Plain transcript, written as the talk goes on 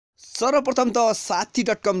सर्वप्रथम त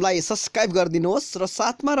साथी.com लाई सब्स्क्राइब गरिदिनुहोस् र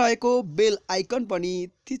साथमा रहेको बेल आइकन पनि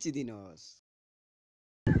थिचिदिनुहोस्।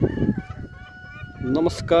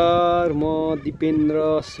 नमस्कार, म दिपेन्द्र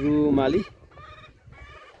श्रुमाली।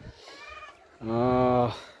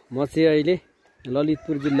 म चाहिँ अहिले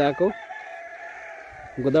ललितपुर जिल्लाको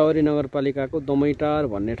गोदावरी नगरपालिकाको दमैटार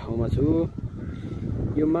भन्ने ठाउँमा छु।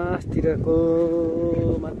 यो मासतिरको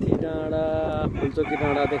माथि डाँडा फुलचोकी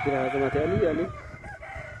डाँडा देखिरहेको छ। माथि अलिअलि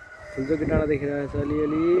फुलचोकी डाँडा देखिरहेको छ,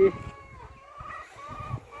 अलिअलि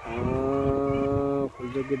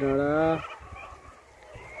फुलचोकी डाँडा।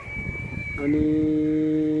 अनि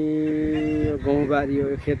यो गाउँबारी हो,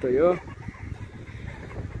 यो खेत हो।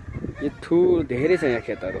 यो धेरै छ यहाँ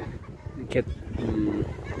खेतहरू।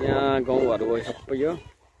 यहाँ गाउँहरू हो सबै। यो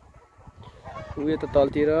उयो त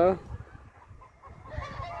तलतिर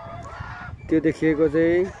त्यो देखिएको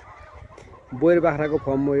चाहिँ बोयर बाख्राको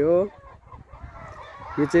फर्म हो।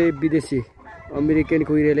 यो चाहिँ विदेशी अमेरिकन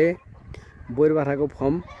कुहिरेले बोयर बाख्राको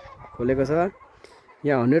फर्म खोलेको छ।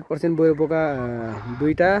 यहाँ 100% बोयर बोका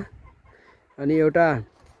दुईटा अनि एउटा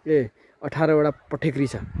 18वटा पठेक्री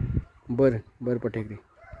छ। बोयर पठेक्री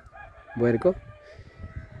बोयरको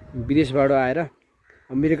विदेशबाट आएर,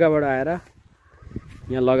 अमेरिकाबाट आएर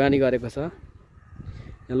यहाँ लगानी गरेको छ।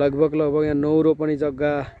 यहाँ लगभग यहाँ 9 रोपनी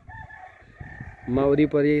जग्गामा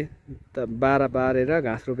वरिपरि 12 बारेर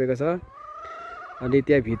घाँस रोपेको छ। अनि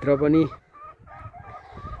त्यहाँ भित्र पनि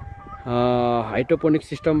हाइड्रोपोनिक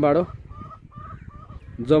सिस्टमबाट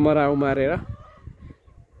जमरा उमारेर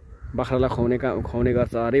बाख्रालाई खुवाउने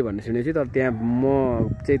गर्छ अरे भन्ने सुनेको छु। तर त्यहाँ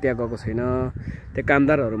म चाहिँ त्यहाँ गएको छैन। त्यहाँ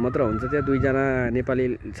कामदारहरू मात्र हुन्छ। त्यहाँ 2 जना नेपाली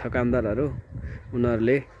छ कामदारहरू।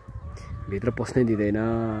 उनीहरूले भित्र पस्नै दिँदैन,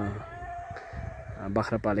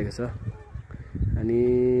 बाख्रा पालेको छ। अनि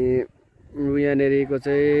यहाँनिरको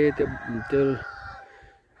चाहिँ त्यो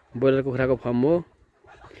ब्रोइलर कुखुराको फर्म हो।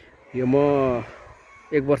 यो म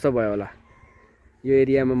 1 वर्ष भयो होला यो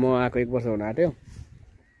एरियामा म आएको। 1 वर्ष हुन आँट्यो।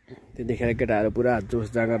 त्यतिखेर केटाहरू पुरा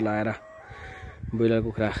जोस जाँगर लगाएर ब्रोइलर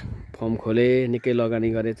कुखुरा फर्म खोले। निकै लगानी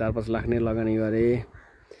गरे, 4-5 लाख नै लगानी गरे।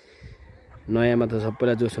 नयाँमा त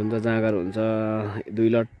सबैलाई जोस हुन्छ, जाँगर हुन्छ। 2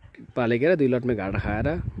 लट पालेर 2 लटमै घाटा खाएर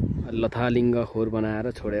लथालिङ्ग खोर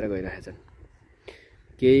बनाएर छोडेर गइरहेछन्।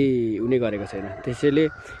 केही उनी गरेको छैन। त्यसैले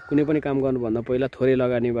कुनै पनि काम गर्नुभन्दा पहिला थोरै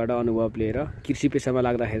लगानीबाट अनुभव लिएर कृषि पेसामा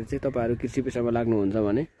लाग्दाखेरि चाहिँ तपाईहरु कृषि पेसामा लाग्नुहुन्छ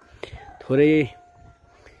भने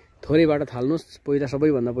थोरैबाट थाल्नुस्। पहिला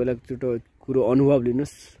सबैभन्दा पहिला चुटो कुरो अनुभव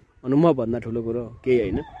लिनुस्। अनुभव भन्दा ठुलो कुरो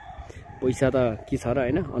केही हैन। पैसा त के छ र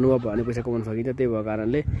हैन, अनुभव भने पैसा कमाउन सकिन्छ। त्यही भएको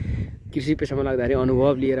कारणले कृषि पेसामा लाग्दाखेरि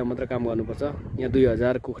अनुभव लिएर मात्र काम गर्नुपर्छ। यहाँ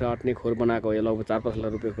 2000 कुखुरा अट्ने खोर बनाएको हो। यो लगभग 4-5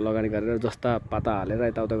 लाख रुपैयाँको लगानी गरेर जस्ता पाता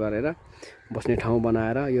हालेर यताउता गरेर बस्ने ठाउँ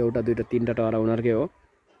बनाएर यो एउटा 2टा 3टा टरा उनीहरुकै हो।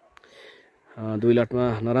 2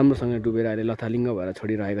 लटमा नराम्रोसँग डुबेर अहिले लथालिङ्ग भएर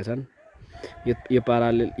छोडिरहेका छन्। यो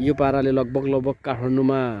पाराले लगभग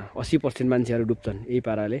काठमाडौँमा 80% मान्छेहरू डुब्छन् यही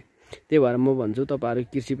पाराले। त्यही भएर म भन्छु तपाईहरु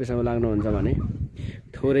कृषि पेसामा लाग्नुहुन्छ भने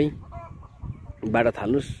थोरै बाट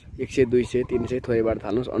थाल्नुस्। 100 200 300 थोरैबाट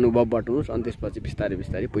थाल्नुस्, अनुभव बटुनुस्। अनि त्यसपछि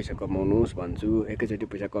बिस्तारै पैसा कमाउनुस् भन्छु। एकैचोटी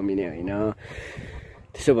पैसा कमिने हैन,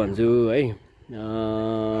 त्यसो भन्छु है।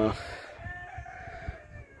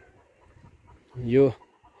 यो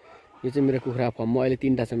चाहिँ मेरो कुखुरा फर्म हो। अहिले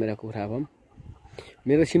 3टा छ मेरो कुखुरा फर्म।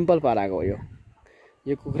 मेरो सिम्पल पाराको हो।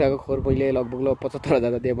 यो कुखुराको खोर पहिले लगभग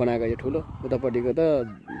 75,000 जति बनाएको। यो ठुलो उतापट्टिको त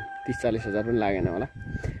 30-40 हजार पनि लागेन होला।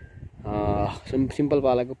 सिम्पल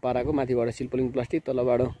पाराको माथिबाट सिल्पलिङ प्लास्टिक,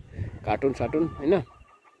 तलबाट कार्टुन हैन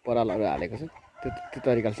परालहरु हालेको छ। त्यो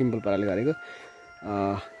तरिकाले सिम्पल पाराले गरेको।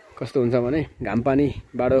 कस्तो हुन्छ भने घाम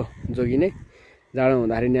पानीबाट जोगिने, जाडो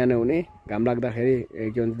हुँदाखेरि न्यानो हुने, घाम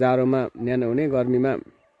लाग्दाखेरि के भन्छ जाडोमा न्यानो हुने, गर्मीमा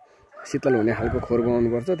शीतल हुने खालको खोर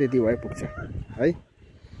बनाउनुपर्छ। त्यति भए पुग्छ है।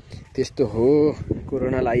 त्यस्तो हो।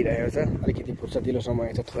 कोरोना लागिरहेको छ। अलिकति फुर्सदिलो समय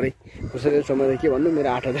छ। थोरै फुर्सदिलो समय के भन्नु, मेरो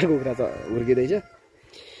 8000 कुखुरा छ हुर्किँदैछ।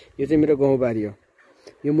 यो चाहिँ मेरो गाउँबारी हो।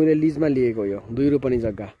 यो मैले लिजमा लिएको हो। 2 रोपनी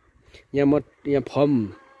जग्गा। यहाँ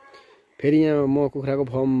फर्म फेरि यहाँ म कुखुराको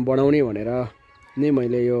फर्म बढाउने भनेर नै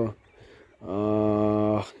मैले यो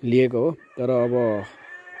लिएको हो। तर अब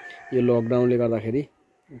यो लकडाउनले गर्दाखेरि,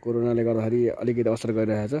 कोरोनाले गर्दाखेरि अलिकति असर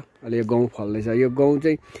गरिरहेछ। अहिले यो गहुँ फल्दैछ। यो गहुँ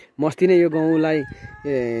चाहिँ मस्ती नै यो गहुँलाई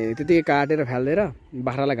त्यतिकै काटेर फाल्देर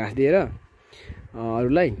बाख्रालाई घाँस दिएर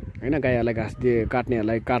अरूलाई हैन, गाईहरूलाई घाँस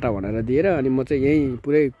काट्नेहरूलाई काटा भनेर दिएर अनि म चाहिँ यही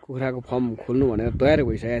पुरै कुखुराको फर्म खोल्नु भनेर तयार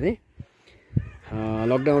भइसकेको थिएँ।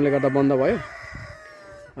 लकडाउनले गर्दा बन्द भयो।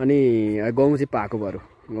 अनि गहुँ चाहिँ पाएको बरु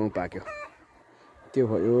गहुँ पाक्यो। त्यो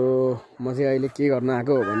भयो। म चाहिँ अहिले के गर्न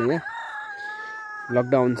आएको हो भने यहाँ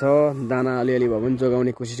लकडाउन छ। दाना अलिअलि भए पनि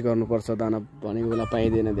जोगाउने कोसिस गर्नुपर्छ। दाना भनेको बेला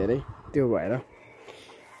पाइँदैन धेरै। त्यो भएर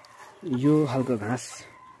यो खालको घाँस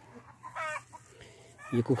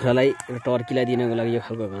यो कुखुरालाई एउटा टर्कीलाई दिनको लागि यो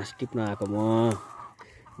खालको घाँस टिप्न आएको म।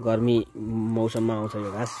 गर्मी मौसममा आउँछ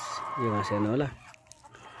यो घाँस हेर्नु होला।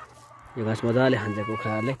 यो घाँस मजाले खान्छ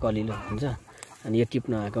कुखुराहरूले, कलिलो हुन्छ। अनि यो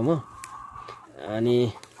टिप्न आएको म। अनि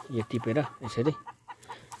यो टिपेर यसरी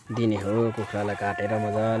दिने हो कुखुरालाई, काटेर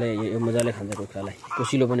मजाले। यो मजाले खान्छ कुखुरालाई,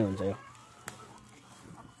 पोसिलो पनि हुन्छ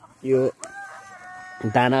यो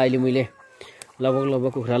दाना। अहिले मैले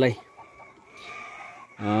लगभग कुखुरालाई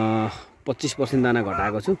 25% दाना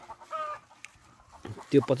घटाएको छु।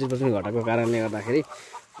 त्यो 25% घटाएको कारणले गर्दाखेरि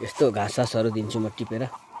यस्तो घाँसहरू दिन्छु म टिपेर।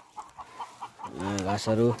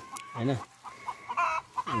 घाँसहरू हैन,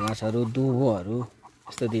 घाँसहरू दुबोहरू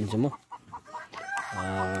यस्तो दिन्छु म।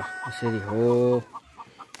 यसरी हो।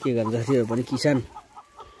 के गर्नु, जतिहरू पनि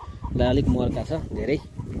किसानलाई अलिक मर्का छ धेरै।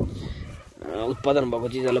 उत्पादन भएको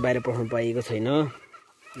चिजहरूलाई बाहिर पठाउनु पाइएको छैन,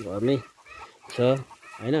 घरमै छ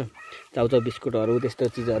हैन। चाउचाउ बिस्कुटहरू त्यस्तो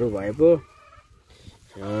चिजहरू भए पो,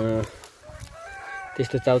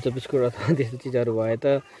 त्यस्तो चाउचाउ बिस्कुट अथवा त्यस्तो चिजहरू भए त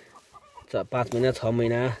 5 महिना 6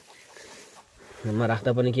 महिनामा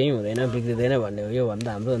राख्दा पनि केही हुँदैन, बिग्रिँदैन भन्ने हो। यो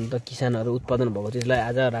भन्दा हाम्रो अन्त किसानहरू उत्पादन भएको चिजलाई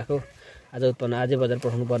आज राखो, आज उत्पन्न आजै बजार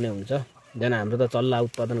पठाउनु पर्ने हुन्छ। झन् हाम्रो त चल्ला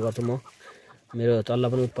उत्पादन गर्छु म, मेरो चल्ला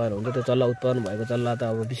पनि उत्पादन हुन्छ। त्यो चल्ला उत्पादन भएको चल्ला त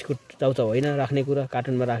अब बिस्कुट चाउचाउ होइन राख्ने कुरा,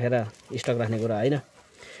 कार्टुनमा राखेर स्टक राख्ने कुरा होइन।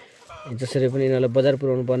 जसरी पनि यिनीहरूलाई बजार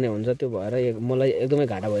पुर्याउनु पर्ने हुन्छ। त्यो भएर मलाई एकदमै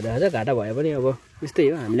घाटा भइरहेको छ। घाटा भए पनि अब यस्तै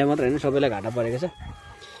हो, हामीलाई मात्र होइन सबैलाई घाटा परेको छ।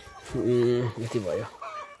 यति भयो।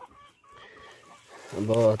 अब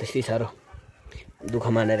त्यस्तै साह्रो दुःख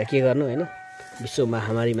मानेर के गर्नु होइन। विश्व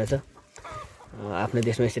महामारीमा छ, आफ्नो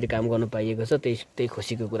देशमा यसरी काम गर्नु पाइएको छ, त्यही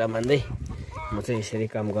खुसीको कुरा मान्दै म चाहिँ यसरी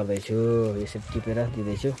काम गर्दैछु, यसरी टिपेर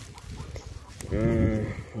दिँदैछु।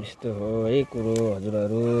 यस्तो हो है कुरो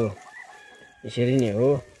हजुरहरू, यसरी नै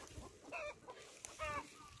हो।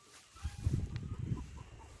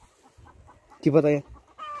 टिप त यहाँ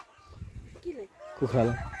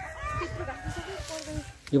कुखुरालाई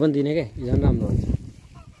यो पनि दिने क्या, यो झन् राम्रो हुन्छ।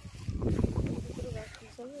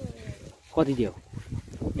 कति दियो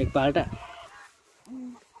एक पाल्टा?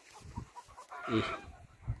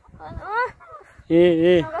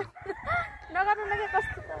 ए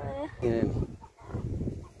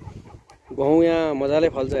गहुँ यहाँ मजाले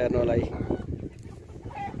फल्छ हेर्नु होला है।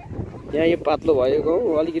 यहाँ यो पातलो भयो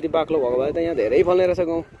गहुँ, अलिकति बाक्लो भएको भए त यहाँ धेरै फल्ने रहेछ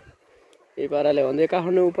गहुँ। यही पाराले भन्दै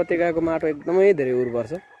काठमाडौँ उपत्यकाको माटो एकदमै धेरै उर्वर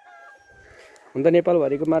छ। हुन त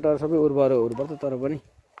नेपालभरिको माटोहरू सबै उर्वर छ, तर पनि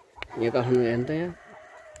यहाँ काठमाडौँ हेर्नु त यहाँ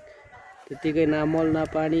त्यत्तिकै न मल न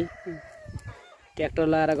पानी। ट्र्याक्टर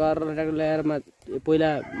लाएर ट्र्याक्टर ल्याएर पहिला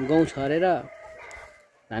गहुँ छरेर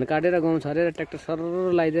धान काटेर गहुँ छरेर ट्र्याक्टर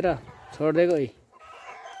सरर लगाइदिएर छोडिदिएको है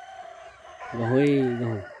गहुँ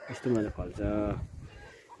यस्तो मजा फल्छ।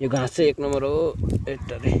 यो घाँस चाहिँ एक नम्बर हो।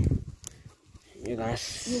 एटरे यो घाँस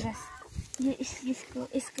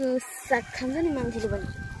यसको साग खान्छ नि मान्छेले पनि।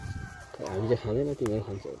 हामी चाहिँ खाँदैन, तिमीहरू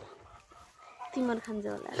खान्छ होला। तिमीहरू खान्छ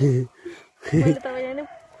होला। मैले तपाईँलाई नै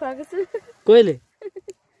खुवाएको छु। कहिले?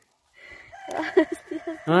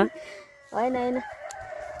 होइन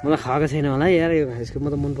मलाई खाएको छैन होला है यार यो घाँसको, म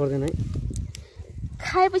त मन पर्दैन है।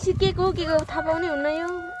 खाएपछि के को थाहा पाउने हुन्न। यो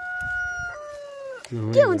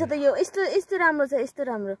के हुन्छ त? यो यस्तो राम्रो छ, यस्तो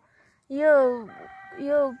राम्रो।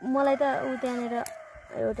 यो मलाई त ऊ त्यहाँनिर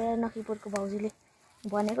एउटा नखीपुरको भाउजूले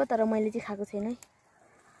भनेको, तर मैले चाहिँ खाएको छैन है।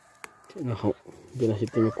 नखाऊ बेलासी,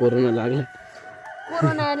 तिमी कोरोना लाग्ला।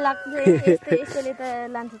 कोरोना लाग्छ यसले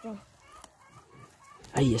त लान्छ चाहिँ।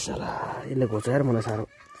 आइए साला यसले घोचाएर मलाई साह्रो।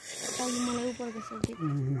 मलाई उपरको सब्जी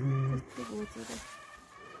घोचेर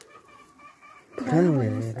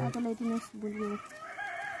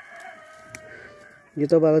यो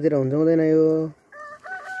त बाबातिर हुन्छ हुँदैन यो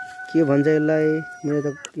के भन्छ यसलाई? मेरो त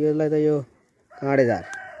यसलाई त यो काँडेदार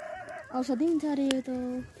औषधि हुन्छ अरे। यो त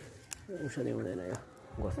औषधि हुँदैन, यो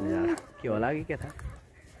घोच्ने झार के होला कि के थाहा।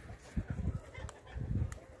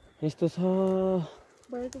 यस्तो छ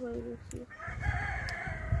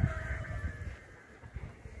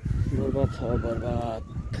बर्बाद छ बर्बाद।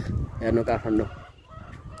 हेर्नु काठमाडौँ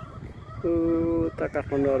त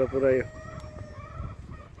काठमाडौँ पुरा यो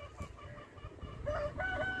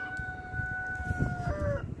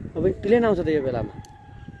अब प्लेन आउँछ त यो बेलामा।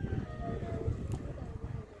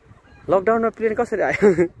 लकडाउनमा प्लेन कसरी आयो?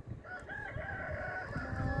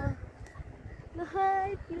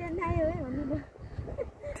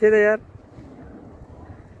 त्यही त यार,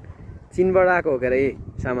 चीनबाट आएको हो के अरे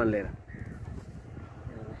सामान लिएर।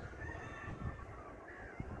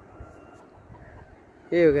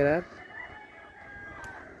 यही हो के यार,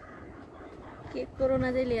 के कोरोना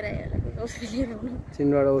चाहिँ लिएर आयो, औषधि लिएर आउनु।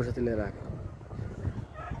 चीनबाट औषधि लिएर आएको।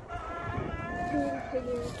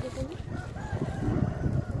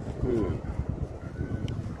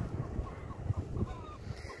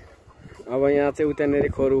 अब यहाँ चाहिँ उतानेरि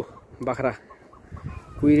खोरु बाख्रा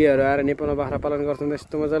कुहिरेहरू आएर नेपालमा बाख्रा पालन गर्छन्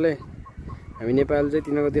यस्तो मजाले। हामी नेपाल चाहिँ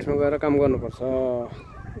तिनीहरूको देशमा गएर काम गर्नुपर्छ।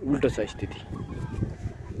 उल्टो छ स्थिति।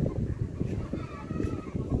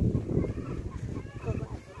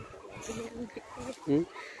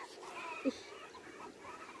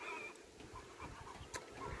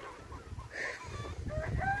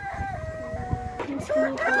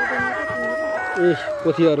 ए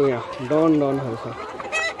पोथीहरू यहाँ डनहरू छ।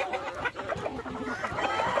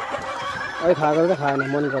 अहिले खाएको त खाएन,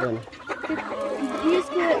 मन परेन।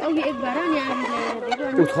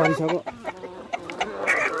 छरिसक्यो।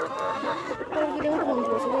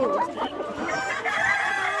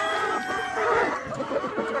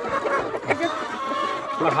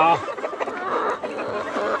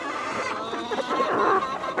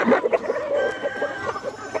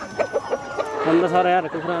 ठन्डा छ र यार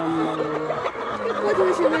कुखुरा।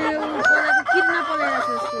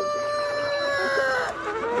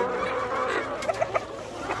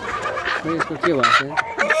 यसको के भन्छ?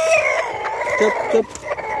 चुप चुप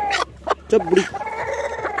चुप बुढी।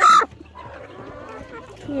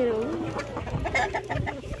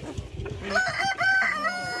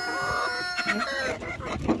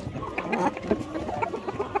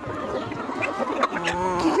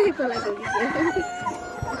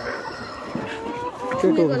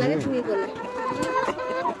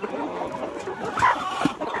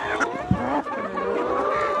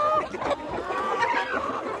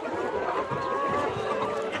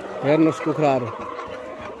 हेर्नुहोस् कुखुराहरू।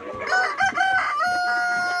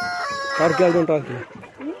 टर्की हाल्दिउँ, टर्की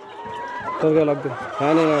लाग्दैन।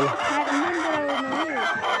 खाने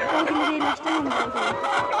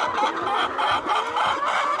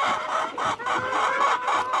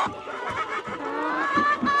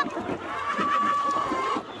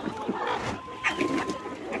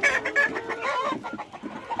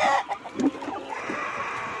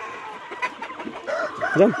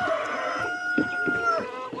जाम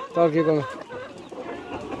टर्कीको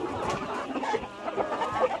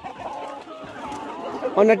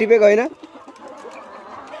अन्डा टिपेको होइन?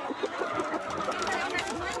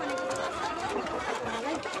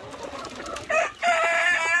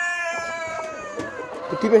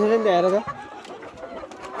 टिपेको छैन नि त, हेर त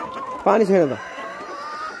पानी छैन त।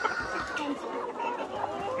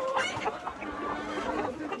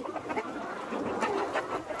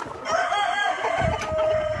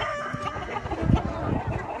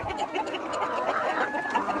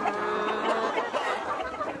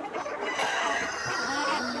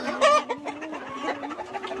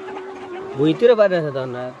 भुइँतिर पारिरहेछ त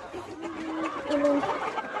अन्डा।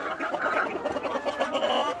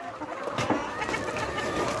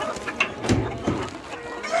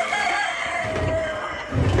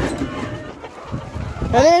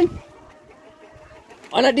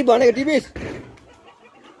 अन्डा टिप भनेको टिपिस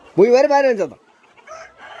भुइँ भएर पारिरहन्छ त।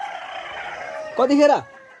 कतिखेर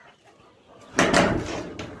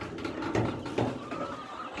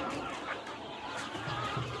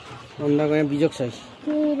अन्डाको यहाँ बिजोग छ।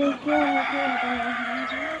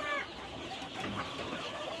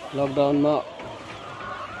 लकडाउनमा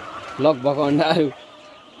लक भएको अन्डाहरू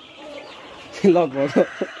लक भएको।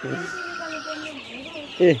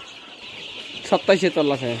 ए 2700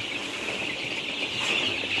 चल्ला छ।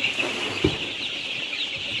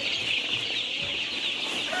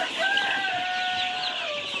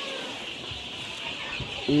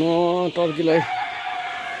 म टर्कीलाई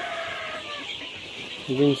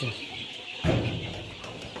दिन्छु।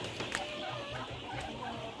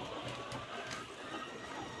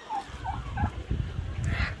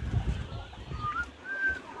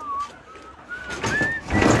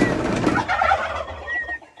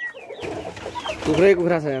 कुखुरै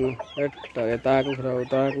कुखुरा छ हेर्नु। यता कुखुरा,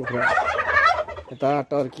 उता कुखुरा, यता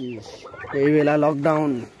टर्की। यही बेला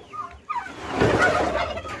लकडाउन।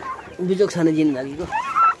 बिजोग छ नि जिन्दगीको।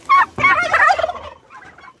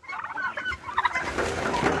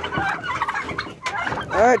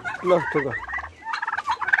 ल ठुक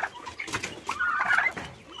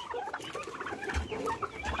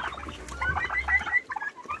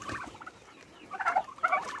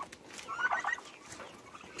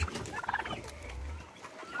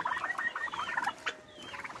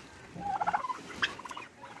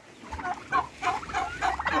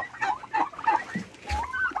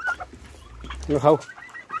ल खाऊ।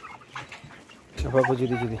 सफाको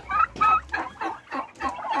जुदी जुदी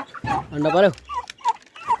अन्डा पर्यो।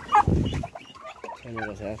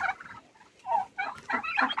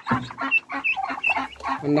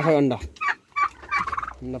 अन्डा खाऊ, अन्डा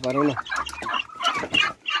पर्यो न।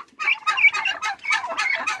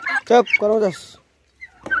 चुप कराउँछस्।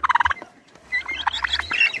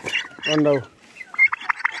 अन्डाउ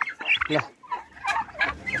ल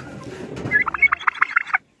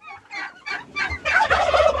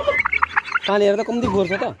पानी हेर्दा कम्ती फोहोर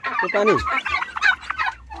छ त त्यो पानी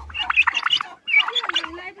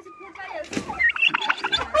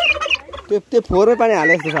त्यो फोहोरमै पानी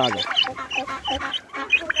हाले जस्तो छ आज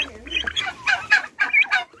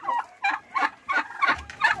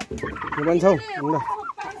यो पनि छौ ल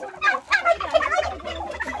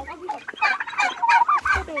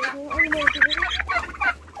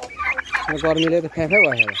गर्मीले त फ्याफै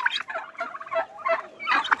भयो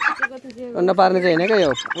अन्डा पार्ने चाहिँ होइन क्या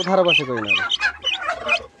यो उठाएर बसेको होइन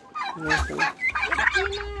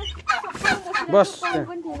बस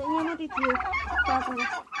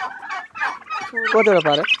कतिवटा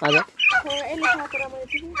पार्यो आज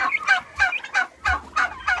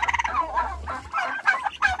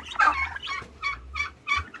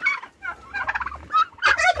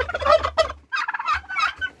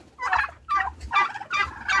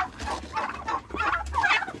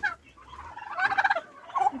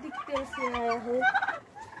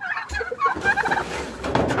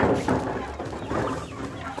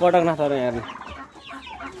कडकन तर यहाँ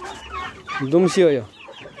दुम्सी हो यो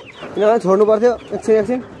किनभने छोड्नु पर्थ्यो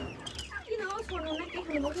एकछिन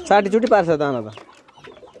साटीचुटी पार्छ दाना त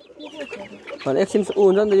एकछिन ऊ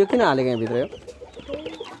हुन्छ नि त यो किन हालेको यहाँभित्र यो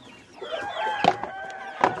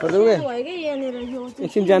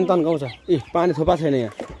एकछिन ज्यान तन्काउँछ ए पानी थोपा छैन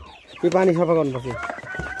यहाँ यो पानी सफा गर्नुपर्छ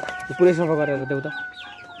यो पुरै सफा गरेर देऊ त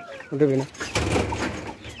उठ्यो बिना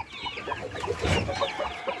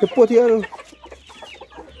यो पोथीहरू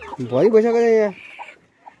भरि भइसक्यो यहाँ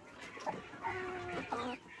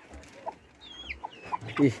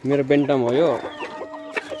इ मेरो बेन्टम हो यो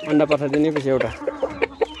अन्डा पठाइदिने पछि एउटा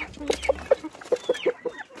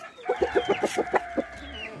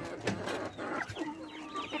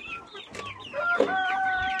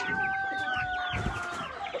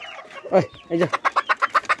ओइ आइज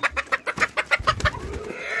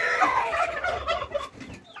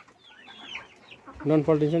नन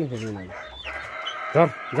पल्टिन्छ नि फेरि झर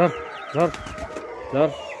झर झर झर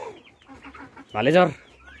भाले झर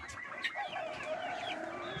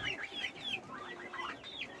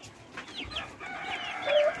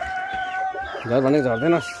झर भनेको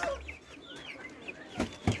झर्दैनस्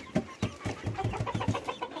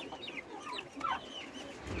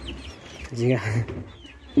झिँगा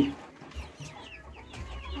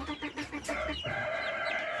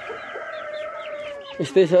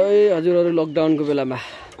यस्तै छ है हजुरहरू लकडाउनको बेलामा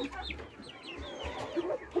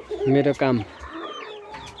मेरो काम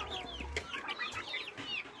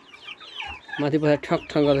माथि पछि ठक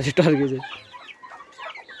ठक गर्दैछ टर्की चाहिँ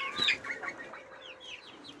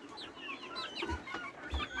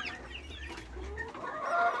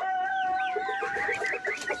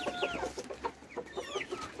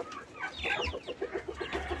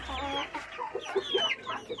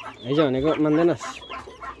आइज भनेको मान्दैनस्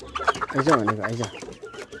आइज भनेको आइज आइज